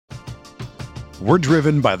We're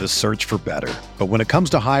driven by the search for better. But when it comes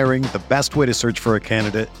to hiring, the best way to search for a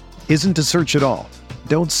candidate isn't to search at all.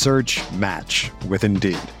 Don't search, match with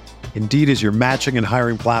Indeed. Indeed is your matching and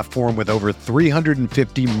hiring platform with over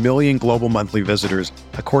 350 million global monthly visitors,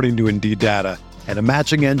 according to Indeed data, and a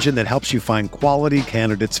matching engine that helps you find quality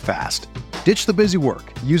candidates fast. Ditch the busy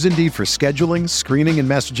work. Use Indeed for scheduling, screening, and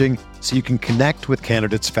messaging so you can connect with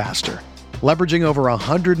candidates faster. Leveraging over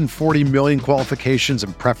 140 million qualifications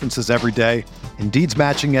and preferences every day, Indeed's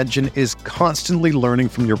matching engine is constantly learning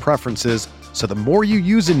from your preferences, so the more you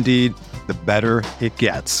use Indeed, the better it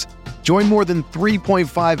gets. Join more than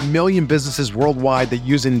 3.5 million businesses worldwide that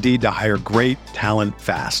use Indeed to hire great talent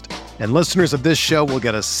fast. And listeners of this show will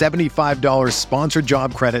get a $75 sponsored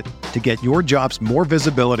job credit to get your jobs more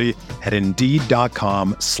visibility at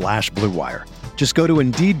Indeed.com/Blue Wire. Just go to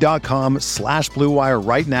Indeed.com/Blue Wire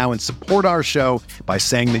right now and support our show by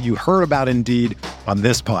saying that you heard about Indeed on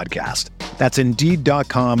this podcast. That's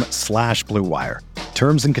Indeed.com/Blue Wire.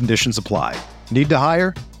 Terms and conditions apply. Need to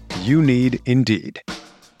hire? You need Indeed.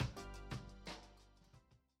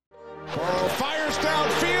 Fires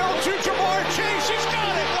downfield to Jamar Chase. He's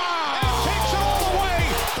got it. Wow. And takes it all the way.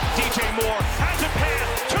 DJ Moore has a pass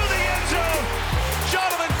to the end zone.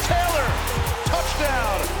 Jonathan Taylor.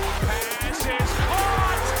 Touchdown. Pass is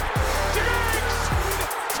caught. Diggs.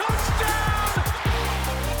 Touchdown.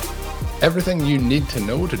 Everything you need to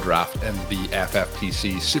know to draft in the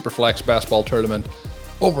FFPC Superflex Best Ball Tournament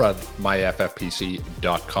over at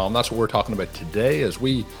myffpc.com. That's what we're talking about today as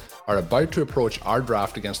we are about to approach our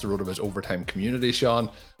draft against the RotoViz Overtime community, Sean,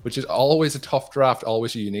 which is always a tough draft,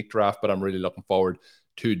 always a unique draft, but I'm really looking forward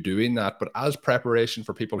to doing that. But as preparation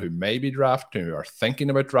for people who may be drafting, who are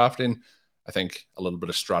thinking about drafting, I think a little bit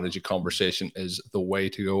of strategy conversation is the way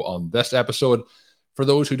to go on this episode. For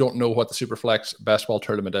those who don't know what the Superflex Best Ball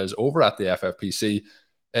Tournament is over at the FFPC,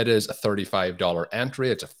 it is a $35 entry.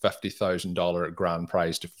 It's a $50,000 grand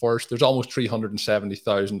prize to first. There's almost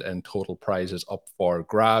 $370,000 in total prizes up for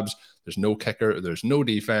grabs. There's no kicker. There's no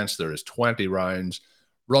defense. There is 20 rounds.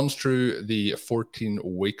 Runs through the 14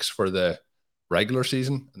 weeks for the regular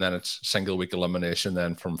season. And then it's single week elimination.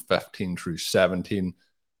 Then from 15 through 17,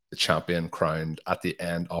 the champion crowned at the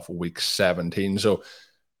end of week 17. So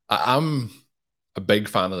I'm a big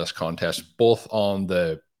fan of this contest, both on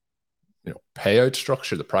the payout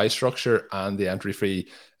structure, the prize structure, and the entry fee.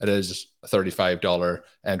 It is a $35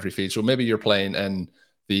 entry fee. So maybe you're playing in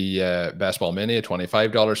the Best Ball Mini at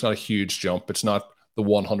 $25. It's not a huge jump. It's not the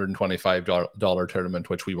 $125 tournament,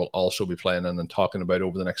 which we will also be playing in and talking about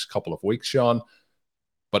over the next couple of weeks, Sean.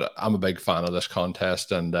 But I'm a big fan of this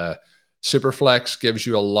contest, and Superflex gives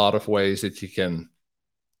you a lot of ways that you can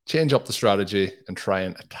change up the strategy and try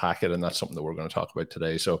and attack it, and that's something that we're going to talk about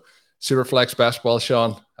today. So Superflex Best Ball,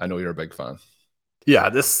 Sean, I know you're a big fan. Yeah,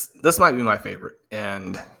 this might be my favorite.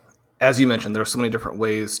 And as you mentioned, there are so many different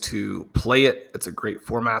ways to play it. It's a great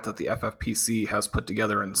format that the FFPC has put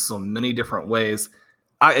together in so many different ways.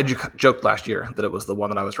 I joked last year that it was the one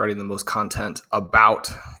that I was writing the most content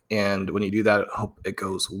about. And when you do that, I hope it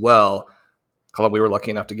goes well. Colin, we were lucky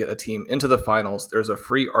enough to get a team into the finals. There's a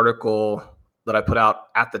free article that I put out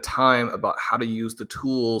at the time about how to use the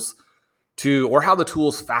tools or how the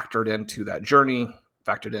tools factored into that journey,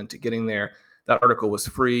 factored into getting there. That article was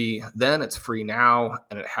free then, it's free now,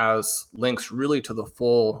 and it has links really to the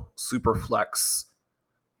full Superflex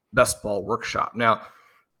Best Ball workshop. Now,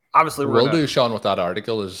 obviously, we'll do, Sean, with that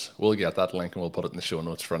article is we'll get that link and we'll put it in the show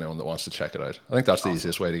notes for anyone that wants to check it out. I think that's the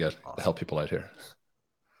easiest way to help people out here.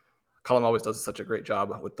 Colin always does such a great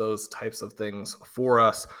job with those types of things for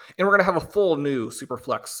us. And we're going to have a full new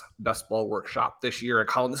Superflex Best Ball workshop this year. And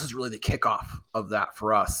Colin, this is really the kickoff of that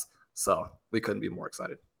for us. So we couldn't be more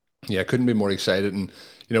excited. Yeah, couldn't be more excited. And,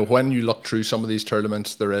 when you look through some of these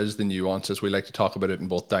tournaments, there is the nuances. We like to talk about it in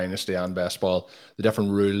both Dynasty and Best Ball, the different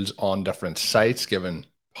rules on different sites, given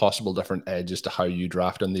possible different edges to how you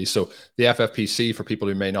draft on these. So the FFPC, for people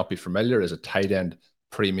who may not be familiar, is a tight end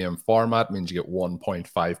premium format. Means you get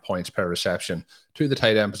 1.5 points per reception to the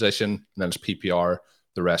tight end position, and then it's PPR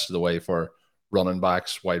the rest of the way for running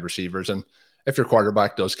backs, wide receivers, and if your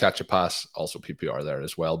quarterback does catch a pass, also PPR there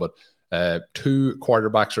as well. But 2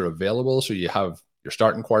 quarterbacks are available, so you have your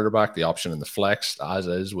starting quarterback, the option in the flex, as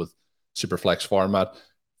is with Superflex format.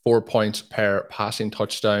 4 points per passing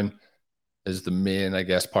touchdown is the main,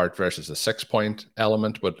 part versus the 6-point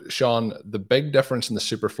element. But Sean, the big difference in the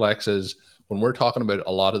Superflex is when we're talking about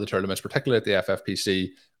a lot of the tournaments, particularly at the FFPC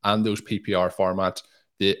and those PPR formats,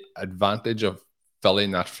 the advantage of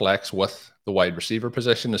filling that flex with the wide receiver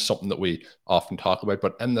position is something that we often talk about.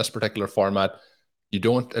 But in this particular format,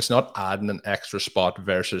 it's not adding an extra spot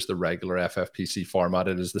versus the regular FFPC format.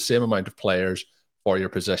 It is the same amount of players for your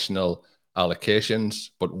positional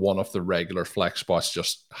allocations, but one of the regular flex spots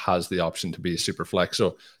just has the option to be a super flex.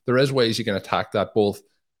 So there is ways you can attack that, both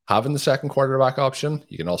having the second quarterback option.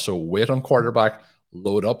 You can also wait on quarterback,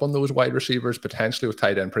 load up on those wide receivers, potentially with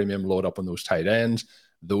tight end premium, load up on those tight ends.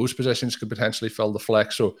 Those positions could potentially fill the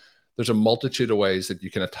flex. So there's a multitude of ways that you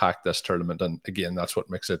can attack this tournament. And again, that's what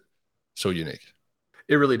makes it so unique.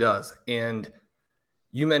 It really does. And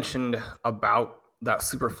you mentioned about that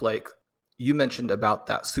Superflex.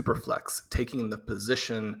 Superflex taking the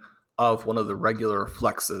position of one of the regular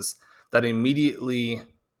flexes that immediately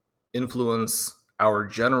influence our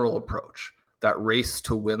general approach, that race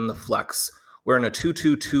to win the flex, where in a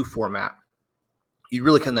 2-2-2 format, you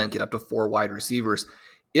really can then get up to 4 wide receivers.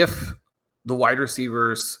 If the wide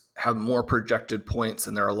receivers have more projected points,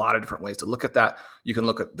 and there are a lot of different ways to look at that. You can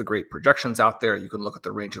look at the great projections out there. You can look at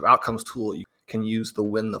the range of outcomes tool. You can use the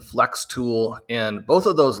win the flex tool. And both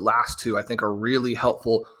of those last two, I think, are really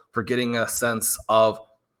helpful for getting a sense of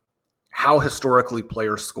how historically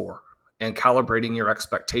players score and calibrating your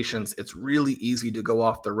expectations. It's really easy to go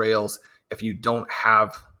off the rails if you don't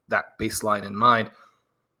have that baseline in mind.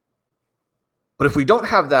 But if we don't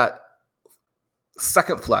have that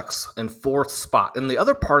second flex and fourth spot, and the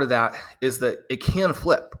other part of that is that it can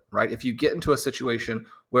flip, right? If you get into a situation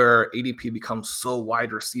where ADP becomes so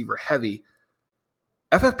wide receiver heavy,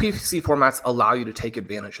 FFPC formats allow you to take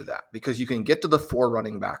advantage of that because you can get to the 4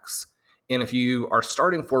 running backs. And if you are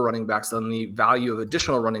starting 4 running backs, then the value of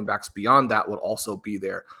additional running backs beyond that would also be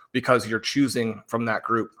there because you're choosing from that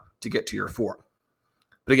group to get to your 4.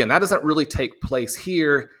 But again, that doesn't really take place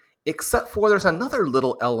here, except for there's another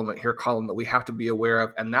little element here, Colin, that we have to be aware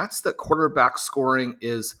of, and that's that quarterback scoring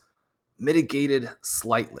is mitigated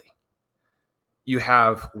slightly. You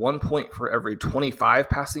have 1 point for every 25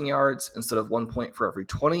 passing yards instead of 1 point for every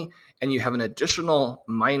 20, and you have an additional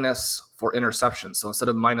minus for interceptions. So instead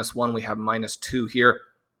of -1, we have -2 here.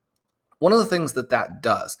 One of the things that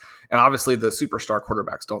does, and obviously the superstar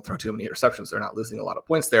quarterbacks don't throw too many interceptions, they're not losing a lot of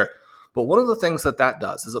points there, but one of the things that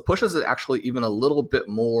does is it pushes it actually even a little bit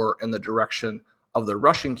more in the direction of the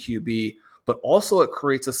rushing QB, but also it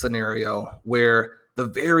creates a scenario where the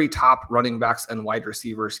very top running backs and wide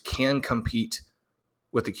receivers can compete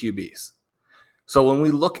with the QBs. So when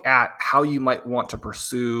we look at how you might want to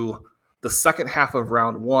pursue the second half of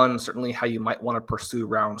round 1, certainly how you might want to pursue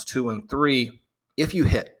rounds 2 and 3, if you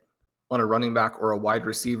hit on a running back or a wide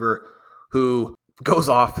receiver who goes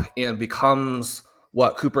off and becomes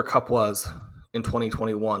what Cooper Kupp was in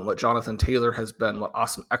 2021, what Jonathan Taylor has been, what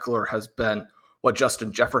Austin Eckler has been, what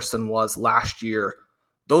Justin Jefferson was last year,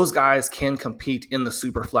 those guys can compete in the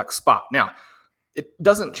Superflex spot. Now, it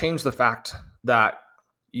doesn't change the fact that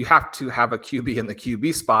you have to have a QB in the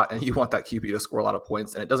QB spot and you want that QB to score a lot of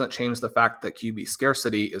points. And it doesn't change the fact that QB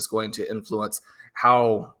scarcity is going to influence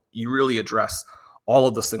how you really address all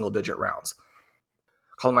of the single digit rounds.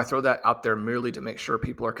 Colin, I throw that out there merely to make sure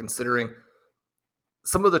people are considering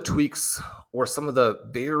some of the tweaks or some of the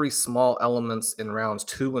very small elements in rounds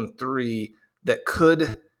 2 and 3 that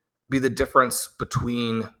could be the difference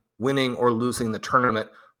between winning or losing the tournament,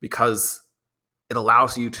 because it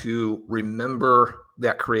allows you to remember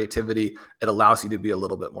that creativity. It allows you to be a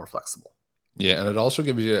little bit more flexible. Yeah, and it also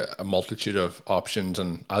gives you a multitude of options.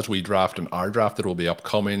 And as we draft in our draft that will be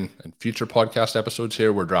upcoming in future podcast episodes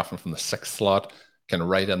here, we're drafting from the 6th slot, kind of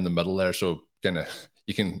right in the middle there. So kind of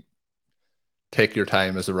you can take your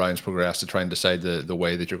time as the rounds progress to try and decide the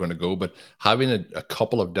way that you're going to go. But having a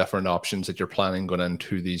couple of different options that you're planning going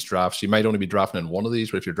into these drafts, you might only be drafting in one of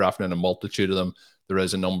these, but if you're drafting in a multitude of them, there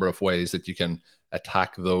is a number of ways that you can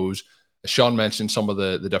attack those. Sean mentioned some of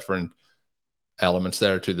the different elements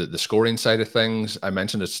there to the scoring side of things. I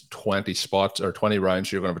mentioned it's 20 spots or 20 rounds.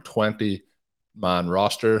 So you're going to have a 20-man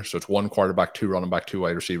roster. So it's 1 quarterback, 2 running back, 2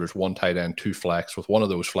 wide receivers, 1 tight end, 2 flex, with one of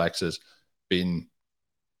those flexes being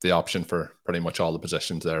the option for pretty much all the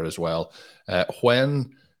positions there as well.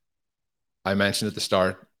 When I mentioned at the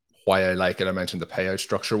start why I like it, I mentioned the payout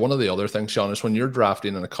structure. One of the other things, Sean, is when you're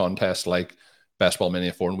drafting in a contest like Best Ball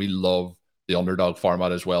Mania 4, and we love the underdog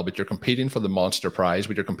format as well, but you're competing for the monster prize,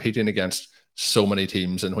 but you're competing against so many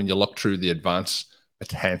teams. And when you look through the advance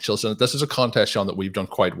potentials, and this is a contest, Sean, that we've done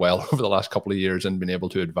quite well over the last couple of years and been able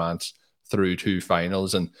to advance through to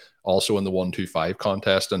finals and also in the 1-2-5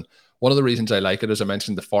 contest. And one of the reasons I like it, as I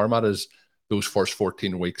mentioned, the format is those first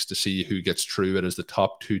 14 weeks to see who gets through it as the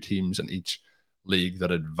top 2 teams in each league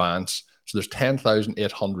that advance. So there's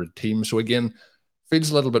 10,800 teams. So again, feels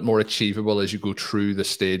a little bit more achievable as you go through the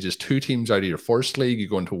stages. 2 teams out of your first league, you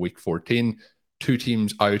go into week 14, 2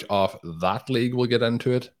 teams out of that league will get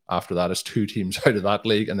into it. After that is 2 teams out of that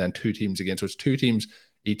league, and then 2 teams again. So it's 2 teams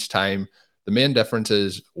each time. The main difference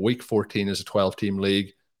is week 14 is a 12-team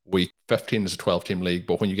league, week 15 is a 12-team league,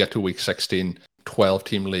 but when you get to week 16,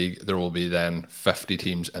 12-team league, there will be then 50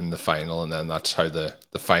 teams in the final, and then that's how the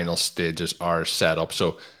final stages are set up.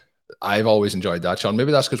 So I've always enjoyed that, Sean.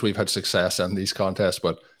 Maybe that's because we've had success in these contests,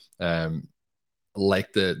 but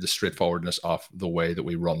like the straightforwardness of the way that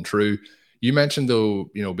we run through. You mentioned, though,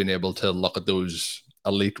 being able to look at those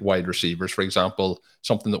elite wide receivers, for example,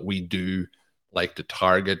 something that we do like to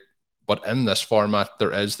target. But in this format,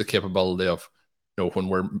 there is the capability of, when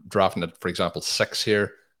we're drafting at, for example, 6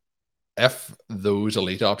 here, if those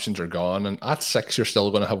elite options are gone, and at 6, you're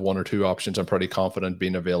still going to have 1 or 2 options, I'm pretty confident,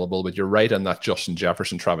 being available. But you're right in that Justin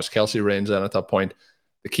Jefferson, Travis Kelce range then at that point.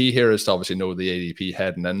 The key here is to obviously know the ADP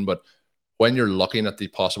heading in, but when you're looking at the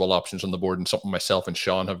possible options on the board, and something myself and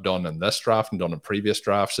Sean have done in this draft and done in previous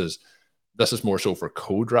drafts, is this is more so for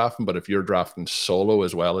co-drafting, but if you're drafting solo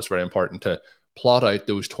as well, it's very important to plot out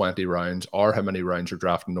those 20 rounds or how many rounds you're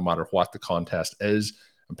drafting, no matter what the contest is,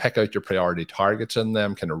 and pick out your priority targets in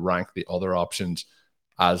them, kind of rank the other options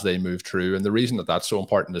as they move through. And the reason that that's so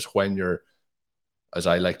important is when you're, as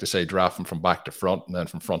I like to say, drafting from back to front and then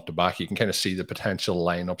from front to back, you can kind of see the potential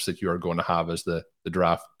lineups that you are going to have as the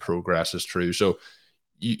draft progresses through. So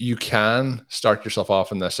you can start yourself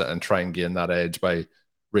off in this and try and gain that edge by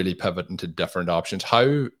really pivoting to different options.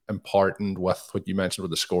 How important, with what you mentioned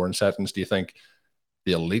with the scoring settings, do you think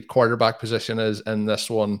the elite quarterback position is in this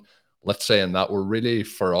one? Let's say in that we're really,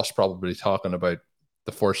 for us, probably talking about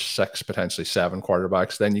the first 6, potentially 7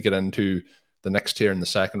 quarterbacks. Then you get into the next tier in the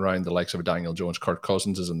second round, the likes of Daniel Jones, Kirk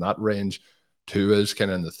Cousins is in that range. 2 is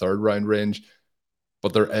kind of in the 3rd round range.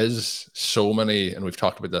 But there is so many, and we've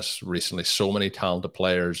talked about this recently, so many talented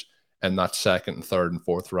players in that 2nd and 3rd and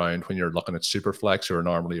 4th round when you're looking at Superflex, who are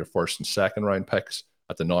normally your 1st and 2nd round picks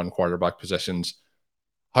at the non-quarterback positions.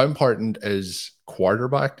 How important is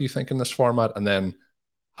quarterback, do you think, in this format? And then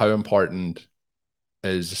how important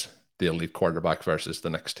is the elite quarterback versus the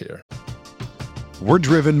next tier? We're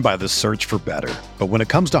driven by the search for better. But when it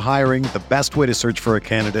comes to hiring, the best way to search for a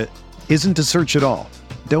candidate isn't to search at all.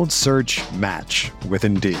 Don't search, match with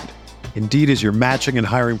Indeed. Indeed is your matching and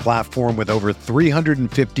hiring platform with over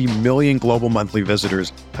 350 million global monthly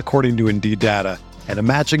visitors, according to Indeed data, and a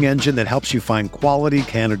matching engine that helps you find quality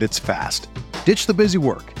candidates fast. Ditch the busy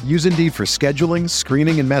work. Use Indeed for scheduling,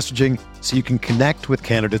 screening, and messaging so you can connect with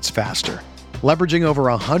candidates faster. Leveraging over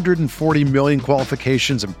 140 million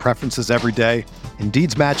qualifications and preferences every day,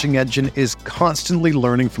 Indeed's matching engine is constantly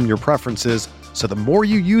learning from your preferences, so the more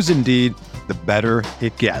you use Indeed, the better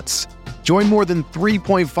it gets. Join more than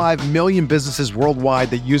 3.5 million businesses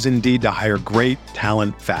worldwide that use Indeed to hire great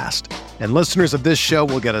talent fast. And listeners of this show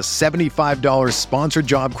will get a $75 sponsored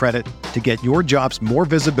job credit to get your jobs more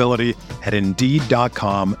visibility at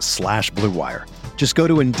Indeed.com/Blue Wire. Just go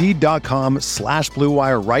to Indeed.com/Blue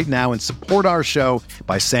Wire right now and support our show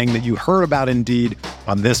by saying that you heard about Indeed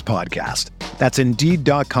on this podcast. That's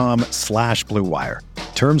Indeed.com/Blue Wire.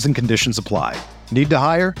 Terms and conditions apply. Need to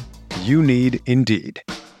hire? You need Indeed.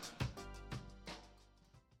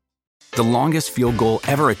 The longest field goal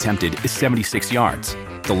ever attempted is 76 yards.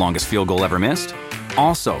 The longest field goal ever missed?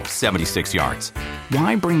 Also 76 yards.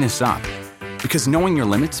 Why bring this up? Because knowing your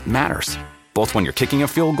limits matters, both when you're kicking a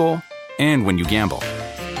field goal and when you gamble.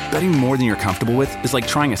 Betting more than you're comfortable with is like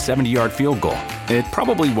trying a 70-yard field goal. It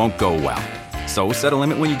probably won't go well. So set a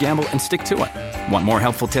limit when you gamble and stick to it. Want more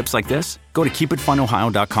helpful tips like this? Go to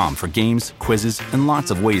keepitfunohio.com for games, quizzes, and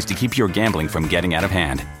lots of ways to keep your gambling from getting out of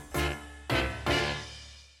hand.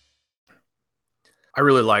 I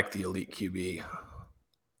really like the elite QB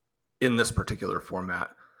in this particular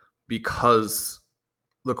format because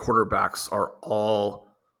the quarterbacks are all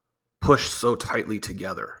pushed so tightly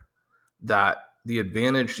together that the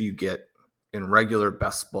advantage you get in regular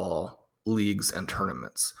best ball leagues and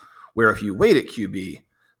tournaments, where if you wait at QB,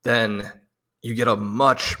 then you get a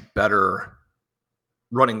much better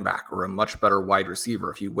running back or a much better wide receiver.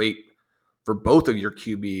 If you wait for both of your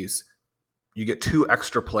QBs, you get 2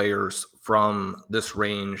 extra players from this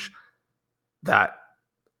range that,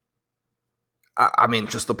 I mean,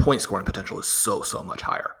 just the point scoring potential is so much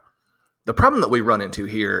higher. The problem that we run into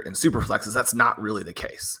here in Superflex is that's not really the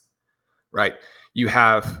case, right? You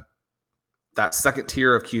have that second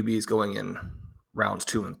tier of QBs going in rounds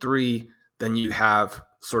 2 and 3. Then you have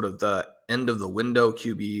sort of the end of the window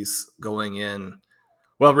QBs going in,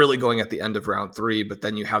 well, really going at the end of round 3, but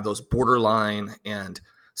then you have those borderline and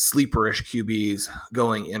sleeperish QBs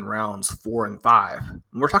going in rounds 4 and 5. And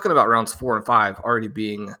we're talking about rounds 4 and 5 already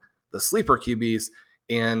being the sleeper QBs.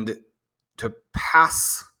 And to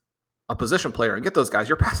pass a position player and get those guys,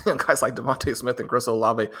 you're passing on guys like Devontae Smith and Chris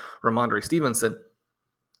Olave, Ramondre Stevenson.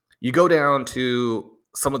 You go down to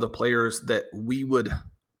some of the players that we would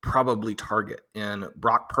probably target in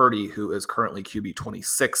Brock Purdy, who is currently QB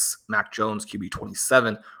 26, Mac Jones QB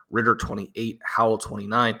 27, Ritter 28, Howell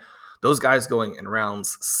 29. Those guys going in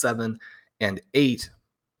rounds 7 and 8.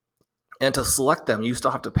 And to select them, you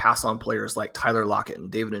still have to pass on players like Tyler Lockett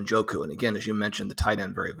and David Njoku. And again, as you mentioned, the tight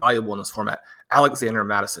end, very valuable in this format. Alexander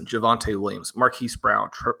Madison, Javonte Williams, Marquise Brown,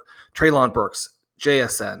 Treylon Burks,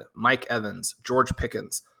 JSN, Mike Evans, George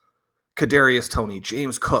Pickens, Kadarius Toney,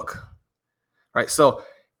 James Cook. Right. So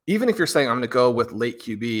even if you're saying I'm going to go with late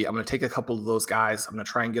QB, I'm going to take a couple of those guys, I'm going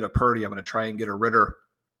to try and get a Purdy, I'm going to try and get a Ritter,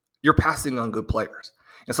 you're passing on good players.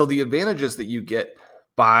 And so the advantages that you get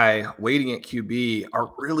by waiting at QB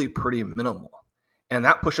are really pretty minimal. And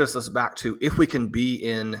that pushes us back to, if we can be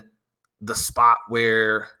in the spot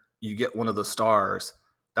where you get one of the stars,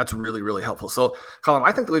 that's really, really helpful. So, Colin,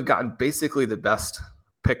 I think that we've gotten basically the best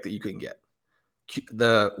pick that you can get.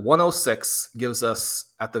 The 106 gives us,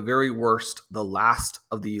 at the very worst, the last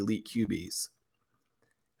of the elite QBs.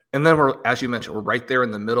 And then we're, as you mentioned, we're right there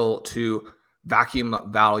in the middle to vacuum up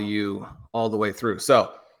value all the way through.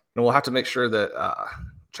 So, and we'll have to make sure that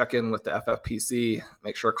check in with the FFPC,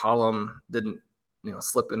 make sure Colin didn't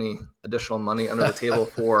slip any additional money under the table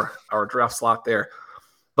for our draft slot there.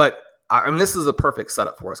 But I mean, this is a perfect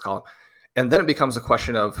setup for us, Colin. And then it becomes a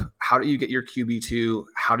question of, how do you get your QB2?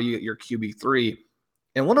 How do you get your QB3?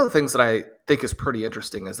 And one of the things that I think is pretty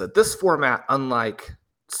interesting is that this format, unlike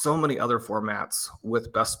so many other formats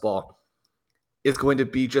with best ball, is going to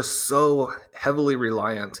be just so heavily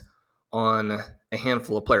reliant on a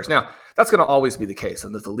handful of players. Now, that's going to always be the case,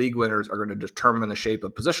 and that the league winners are going to determine the shape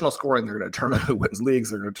of positional scoring. They're going to determine who wins leagues.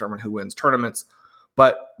 They're going to determine who wins tournaments.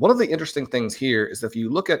 But one of the interesting things here is, if you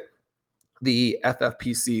look at the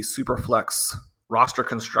FFPC Superflex roster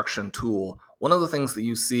construction tool, one of the things that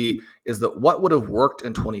you see is that what would have worked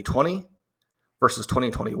in 2020 versus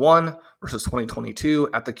 2021 versus 2022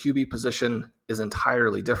 at the QB position is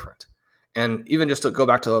entirely different. And even just to go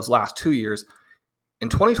back to those last 2 years, in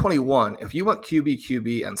 2021, if you went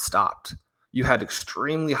QB and stopped, you had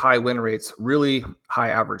extremely high win rates, really high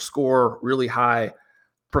average score, really high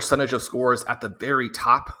percentage of scores at the very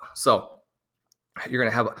top. So you're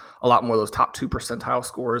going to have a lot more of those top 2 percentile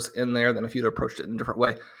scores in there than if you'd approached it in a different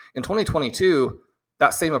way. In 2022,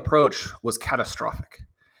 that same approach was catastrophic.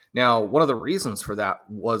 Now, one of the reasons for that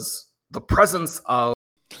was the presence of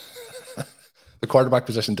the quarterback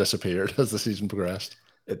position disappeared as the season progressed.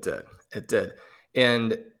 It did.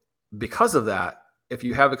 And because of that, if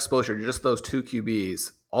you have exposure to just those 2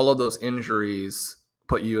 QBs, all of those injuries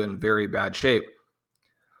put you in very bad shape.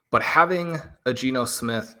 But having a Geno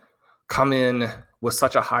Smith come in with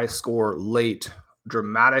such a high score late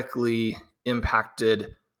dramatically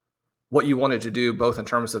impacted what you wanted to do, both in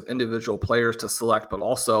terms of individual players to select, but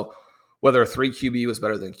also whether 3 QB was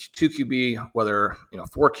better than 2 QB, whether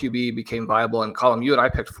 4 QB became viable. And Colin, you and I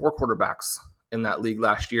picked 4 quarterbacks in that league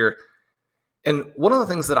last year. And one of the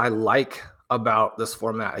things that I like about this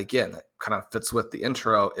format, again, that kind of fits with the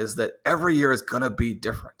intro, is that every year is going to be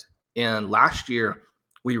different. And last year,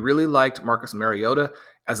 we really liked Marcus Mariota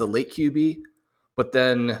as a late QB, but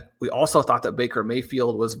then we also thought that Baker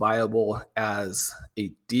Mayfield was viable as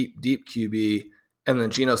a deep QB, and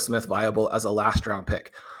then Geno Smith viable as a last round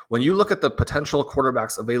pick. When you look at the potential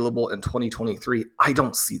quarterbacks available in 2023, I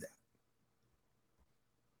don't see that.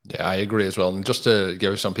 Yeah, I agree as well. And just to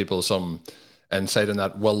give some people some insight in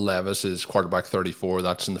that, Will Levis is quarterback 34.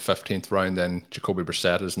 That's in the 15th round. Then Jacoby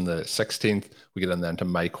Brissett is in the 16th. We get in then to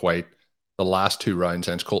Mike White. The last 2 rounds,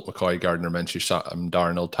 then it's Colt McCoy, Gardner Minshew, Sam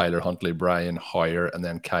Darnold, Tyler Huntley, Brian Hoyer, and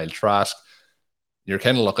then Kyle Trask. You're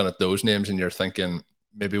kind of looking at those names and you're thinking,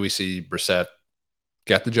 maybe we see Brissett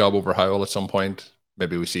get the job over Howell at some point.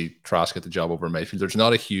 Maybe we see Trask get the job over Mayfield. There's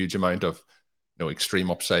not a huge amount of extreme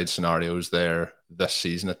upside scenarios there this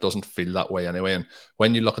season. It doesn't feel that way anyway. And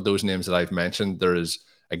when you look at those names that I've mentioned, there is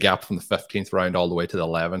a gap from the 15th round all the way to the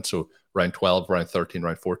 11th. So round 12, round 13,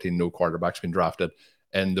 round 14, no quarterbacks been drafted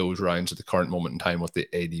in those rounds at the current moment in time with the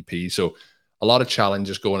ADP. So a lot of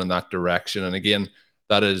challenges going in that direction. And again,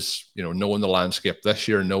 that is, knowing the landscape this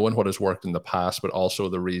year, knowing what has worked in the past, but also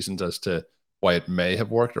the reasons as to why it may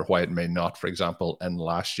have worked or why it may not, for example, in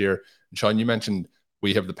last year. And Sean, you mentioned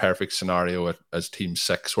we have the perfect scenario as Team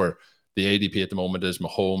 6, where the ADP at the moment is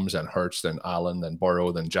Mahomes, then Hurts, then Allen, then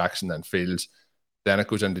Burrow, then Jackson, then Fields. Then it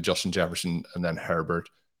goes into Justin Jefferson and then Herbert.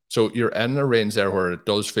 So you're in a range there where it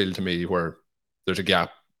does feel to me where there's a gap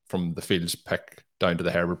from the Fields pick down to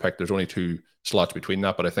the Herbert pick. There's only 2 slots between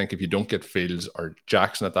that. But I think if you don't get Fields or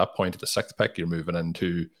Jackson at that point at the 6th pick, you're moving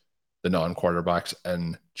into the non-quarterbacks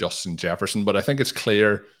and Justin Jefferson. But I think it's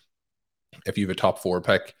clear if you have a top 4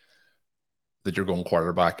 pick that you're going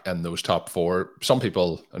quarterback in those top 4. Some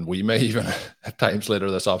people, and we may even at times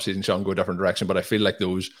later this offseason, Sean, go a different direction, but I feel like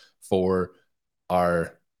those 4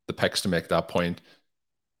 are the picks to make that point.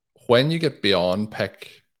 When you get beyond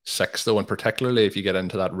pick 6, though, and particularly if you get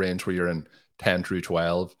into that range where you're in 10 through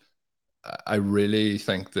 12, I really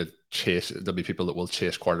think that there'll be people that will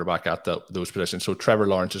chase quarterback at those positions. So Trevor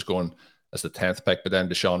Lawrence is going as the 10th pick, but then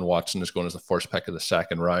Deshaun Watson is going as the first pick of the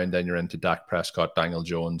 2nd round. Then you're into Dak Prescott, Daniel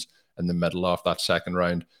Jones in the middle of that 2nd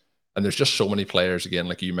round. And there's just so many players, again,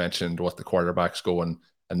 like you mentioned, what the quarterbacks going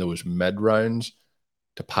in those mid rounds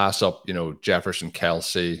to pass up, Jefferson,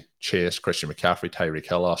 Kelsey, Chase, Christian McCaffrey, Tyreek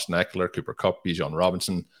Hill, Austin Eckler, Cooper Kupp, Bijan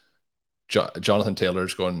Robinson, Jonathan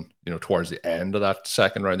Taylor's going, towards the end of that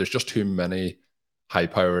 2nd round. There's just too many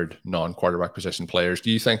high-powered non-quarterback position players.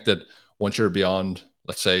 Do you think that once you're beyond,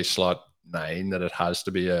 let's say, slot 9, that it has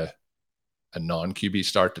to be a non-QB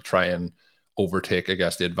start to try and overtake, I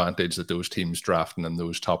guess, the advantage that those teams drafting and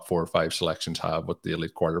those top 4 or 5 selections have with the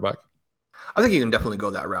elite quarterback? I think you can definitely go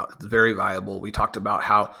that route. It's very viable. We talked about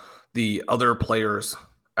how the other players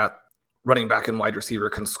at running back and wide receiver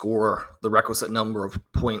can score the requisite number of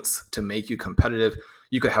points to make you competitive.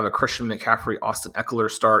 You could have a Christian McCaffrey, Austin Eckler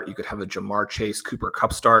start. You could have a Jamar Chase, Cooper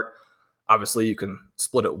Kupp start. Obviously, you can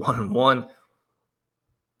split it 1-1.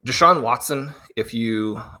 Deshaun Watson, if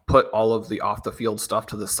you put all of the off-the-field stuff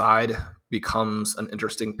to the side, becomes an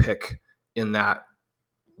interesting pick in that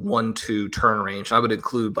 1-2 turn range. I would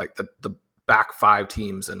include like the back 5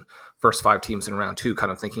 teams and first 5 teams in round 2,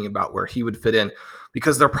 kind of thinking about where he would fit in,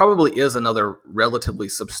 because there probably is another relatively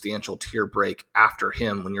substantial tier break after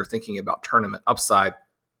him when you're thinking about tournament upside.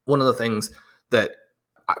 One of the things that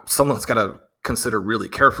someone's got to consider really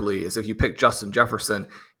carefully is if you pick Justin Jefferson,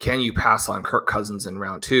 can you pass on Kirk Cousins in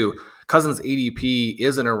round 2? Cousins' ADP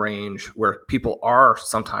is in a range where people are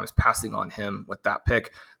sometimes passing on him with that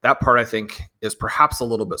pick. That part, I think, is perhaps a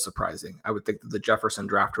little bit surprising. I would think that the Jefferson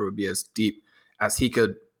drafter would be as deep as he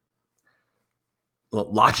could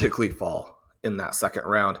logically fall in that 2nd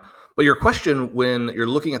round. But your question when you're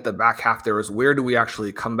looking at the back half there is, where do we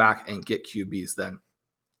actually come back and get QBs then?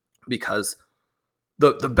 Because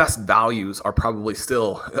the best values are probably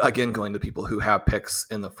still, again, going to people who have picks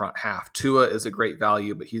in the front half. Tua is a great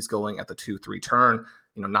value, but he's going at the 2-3 turn,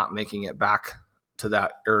 not making it back to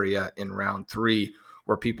that area in round 3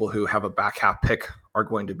 where people who have a back half pick are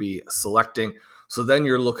going to be selecting. So then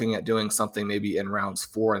you're looking at doing something maybe in rounds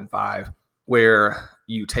 4 and 5 where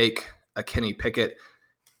you take a Kenny Pickett,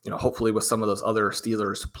 hopefully with some of those other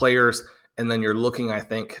Steelers players. And then you're looking, I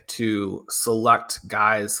think, to select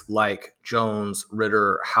guys like Jones,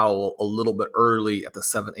 Ritter, Howell a little bit early at the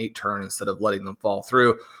 7-8 turn instead of letting them fall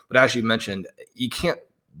through. But as you mentioned, you can't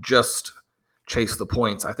just chase the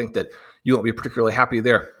points. I think that you won't be particularly happy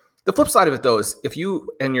there. The flip side of it, though, is if you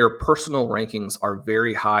and your personal rankings are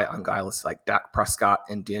very high on guys like Dak Prescott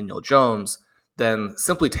and Daniel Jones, then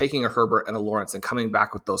simply taking a Herbert and a Lawrence and coming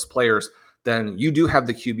back with those players, then you do have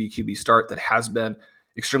the QB start that has been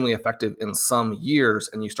extremely effective in some years,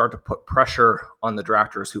 and you start to put pressure on the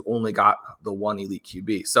drafters who only got the one elite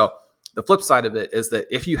QB. So the flip side of it is that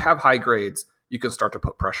if you have high grades, you can start to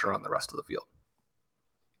put pressure on the rest of the field.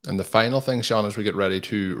 And the final thing, Sean, as we get ready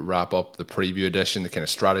to wrap up the preview edition, the kind of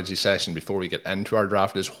strategy session before we get into our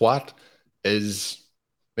draft, is what is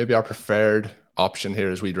maybe our preferred option here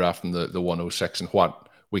as we draft from the 106 and what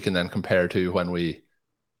we can then compare to when we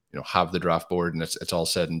have the draft board and it's all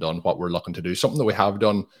said and done, what we're looking to do. Something that we have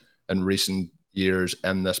done in recent years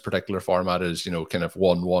in this particular format is, kind of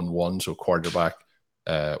 1-1-1, so quarterback,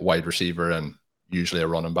 wide receiver, and usually a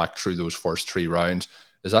running back through those first 3 rounds.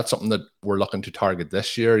 Is that something that we're looking to target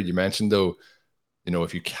this year? You mentioned, though,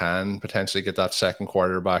 if you can potentially get that second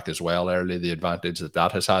quarterback as well early, the advantage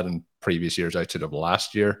that has had in previous years outside of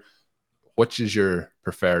last year. Which is your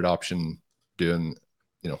preferred option doing,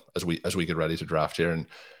 as we get ready to draft here? And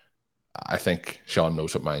I think Sean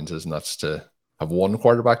knows what mine is, and that's to have one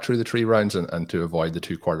quarterback through the 3 rounds and to avoid the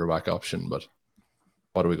 2 quarterback option. But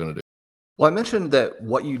what are we going to do? Well, I mentioned that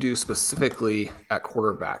what you do specifically at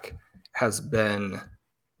quarterback has been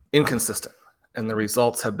inconsistent, and the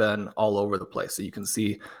results have been all over the place. So you can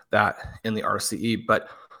see that in the RCE. But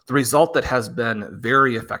the result that has been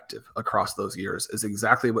very effective across those years is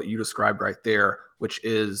exactly what you described right there, which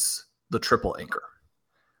is the triple anchor.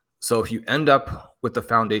 So if you end up with the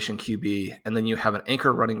foundation QB and then you have an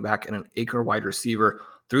anchor running back and an anchor wide receiver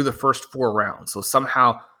through the first 4 rounds, so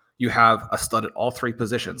somehow you have a stud at all three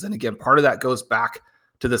positions. And again, part of that goes back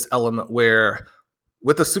to this element where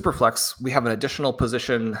with the Superflex, we have an additional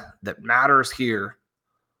position that matters here.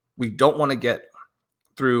 We don't want to get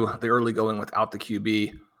through the early going without the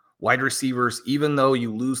QB. Wide receivers, even though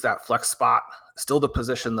you lose that flex spot, still the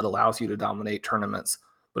position that allows you to dominate tournaments.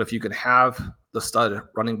 But if you can have the stud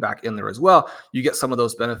running back in there as well, you get some of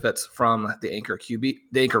those benefits from the anchor QB,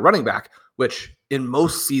 the anchor running back, which in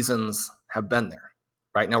most seasons have been there.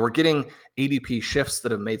 Right now, we're getting ADP shifts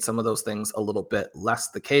that have made some of those things a little bit less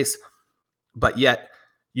the case. But yet,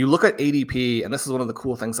 you look at ADP, and this is one of the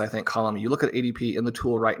cool things I think, Colin, you look at ADP in the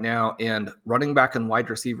tool right now, and running back and wide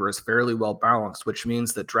receiver is fairly well balanced, which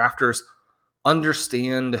means that drafters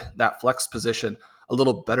understand that flex position a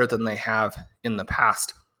little better than they have in the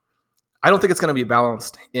past. I don't think it's going to be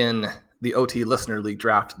balanced in the OT Listener League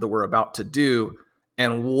draft that we're about to do,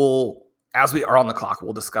 and we'll, as we are on the clock,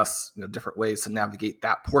 we'll discuss different ways to navigate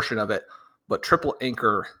that portion of it, but triple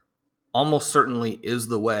anchor almost certainly is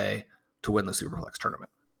the way to win the Superflex tournament.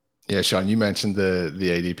 Yeah, Sean, you mentioned the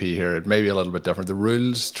ADP here. It may be a little bit different. The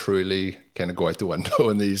rules truly kind of go out the window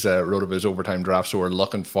in these RotoViz overtime drafts, so we're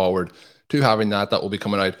looking forward to having that. That will be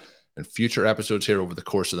coming out in future episodes here over the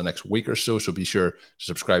course of the next week or so. So be sure to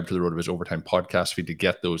subscribe to the RotoViz Overtime podcast feed to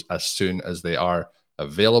get those as soon as they are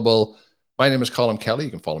available. My name is Colin Kelly.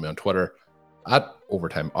 You can follow me on Twitter at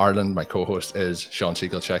Overtime Ireland. My co-host is Sean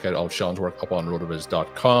Siegel. Check out all of Sean's work up on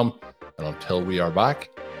rotoviz.com. And until we are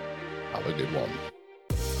back, have a good one.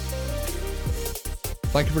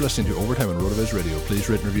 Thank you for listening to Overtime on RotoViz Radio. Please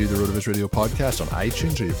rate and review the RotoViz Radio podcast on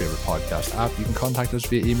iTunes or your favorite podcast app. You can contact us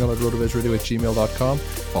via email at rotovizradio@gmail.com.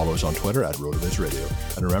 Follow us on Twitter at RotoViz Radio.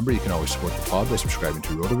 And remember, you can always support the pod by subscribing to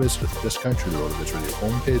RotoViz with a discount through the RotoViz Radio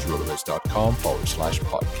homepage,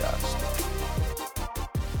 rotoviz.com/podcast.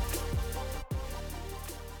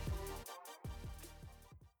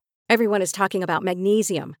 Everyone is talking about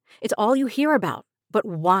magnesium. It's all you hear about. But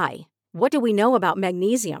why? What do we know about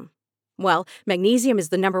magnesium? Well, magnesium is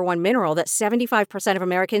the number one mineral that 75% of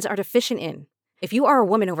Americans are deficient in. If you are a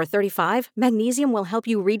woman over 35, magnesium will help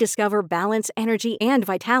you rediscover balance, energy, and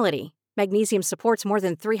vitality. Magnesium supports more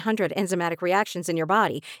than 300 enzymatic reactions in your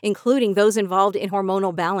body, including those involved in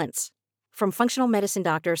hormonal balance. From functional medicine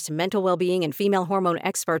doctors to mental well-being and female hormone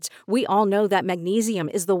experts, we all know that magnesium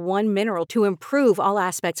is the one mineral to improve all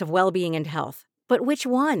aspects of well-being and health. But which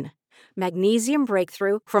one? Magnesium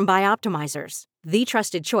Breakthrough from Bioptimizers, the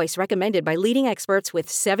trusted choice recommended by leading experts with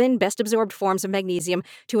 7 best-absorbed forms of magnesium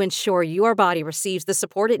to ensure your body receives the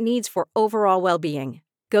support it needs for overall well-being.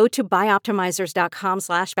 Go to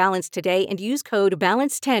bioptimizers.com/balance today and use code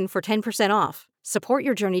BALANCE10 for 10% off. Support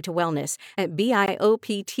your journey to wellness at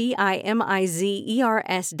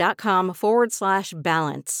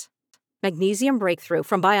bioptimizers.com/balance. Magnesium Breakthrough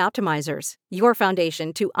from Bioptimizers, your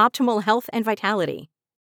foundation to optimal health and vitality.